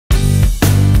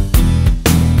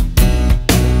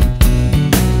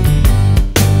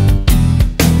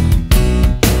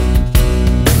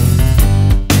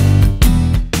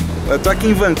aqui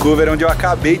em Vancouver, onde eu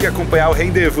acabei de acompanhar o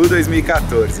Rendez Vous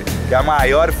 2014, que é a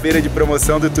maior feira de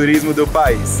promoção do turismo do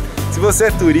país. Se você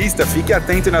é turista, fique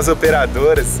atento nas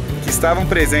operadoras que estavam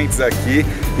presentes aqui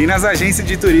e nas agências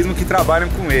de turismo que trabalham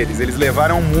com eles. Eles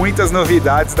levaram muitas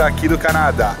novidades daqui do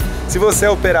Canadá. Se você é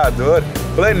operador,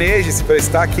 planeje-se para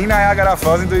estar aqui em Niagara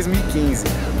Falls em 2015.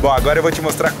 Bom, agora eu vou te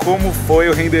mostrar como foi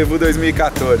o Rendez Vous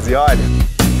 2014, olha!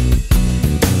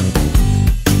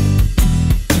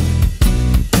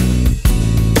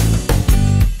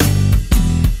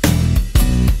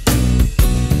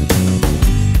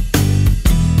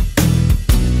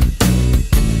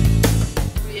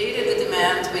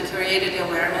 We created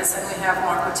awareness and we have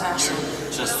more potential.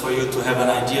 Just for you to have an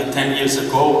idea, 10 years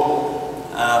ago,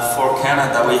 for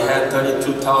Canada, we had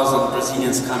 32,000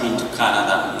 Brazilians coming to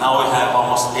Canada. Now we have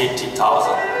almost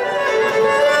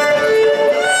 80,000.